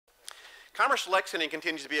Commerce Lexington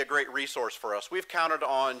continues to be a great resource for us. We've counted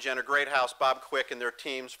on Jenna Greathouse, Bob Quick, and their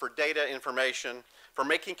teams for data information, for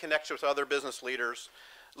making connections with other business leaders,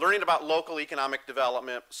 learning about local economic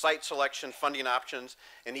development, site selection, funding options,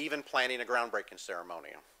 and even planning a groundbreaking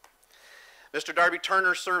ceremony. Mr. Darby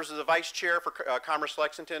Turner serves as the Vice Chair for Commerce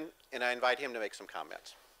Lexington, and I invite him to make some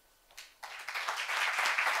comments.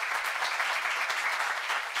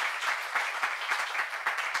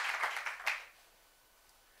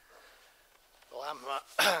 Well,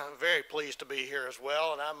 I'm very pleased to be here as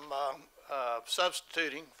well, and I'm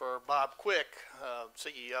substituting for Bob Quick,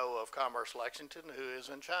 CEO of Commerce Lexington, who is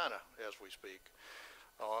in China as we speak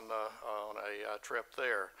on a trip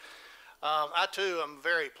there. I too am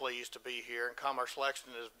very pleased to be here, and Commerce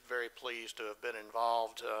Lexington is very pleased to have been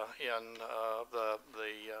involved in the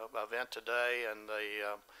event today and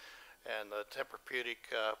the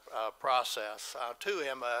Tempur-Pedic process. Too,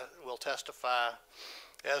 Emma will testify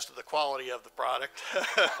as to the quality of the product,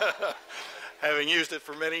 having used it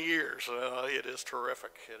for many years. It is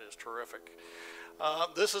terrific. It is terrific.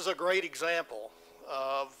 This is a great example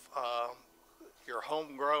of your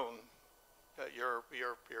homegrown, your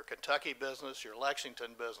Kentucky business, your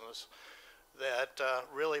Lexington business, that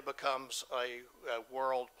really becomes a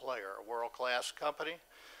world player, a world-class company,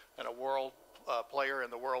 and a world player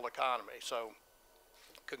in the world economy. So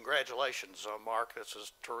congratulations, Mark. This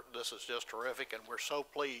is just terrific, and we're so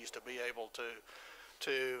pleased to be able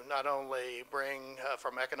to not only bring,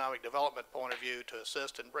 from economic development point of view, to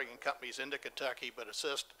assist in bringing companies into Kentucky, but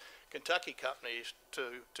assist Kentucky companies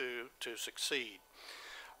to succeed.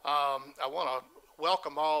 I want to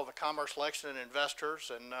welcome all the Commerce Lexington investors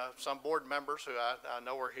and some board members who I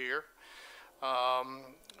know are here.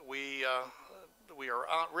 We are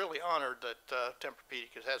really honored that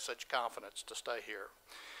Tempur-Pedic has had such confidence to stay here.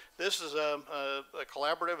 This is a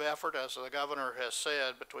collaborative effort, as the governor has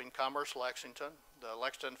said, between Commerce Lexington, the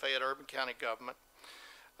Lexington Fayette Urban County Government,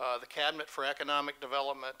 the Cabinet for Economic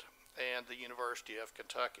Development, and the University of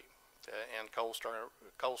Kentucky and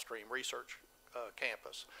Coldstream Research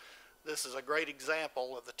Campus. This is a great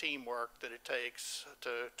example of the teamwork that it takes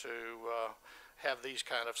to have these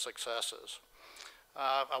kind of successes.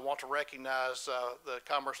 I want to recognize the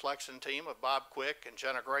Commerce Lexington team of Bob Quick and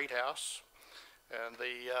Jenna Greathouse, and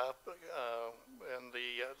the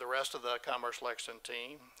rest of the Commerce Lexington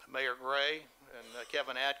team, Mayor Gray and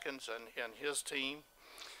Kevin Atkins and his team,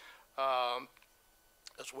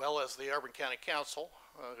 as well as the Urban County Council,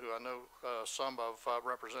 who I know some of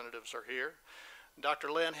representatives are here. Dr.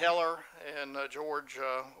 Lynn Heller and George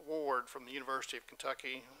Ward from the University of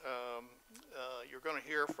Kentucky. You're going to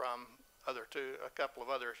hear from a couple of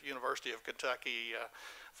other University of Kentucky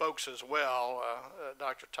folks as well,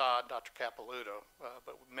 Dr. Todd, Dr. Capilouto,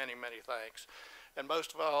 but many, many thanks. And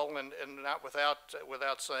most of all, and not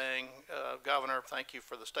without saying, Governor, thank you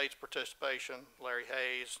for the state's participation, Larry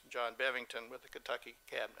Hayes, John Bevington with the Kentucky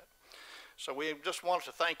Cabinet. So we just wanted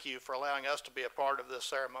to thank you for allowing us to be a part of this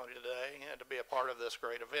ceremony today and to be a part of this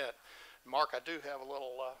great event. Mark, I do have a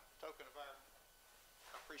little token of our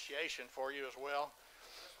appreciation for you as well.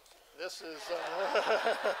 This is,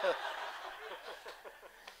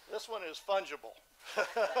 this one is fungible.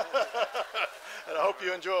 And I hope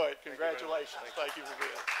you enjoy it. Congratulations. Thank you for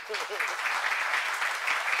being here.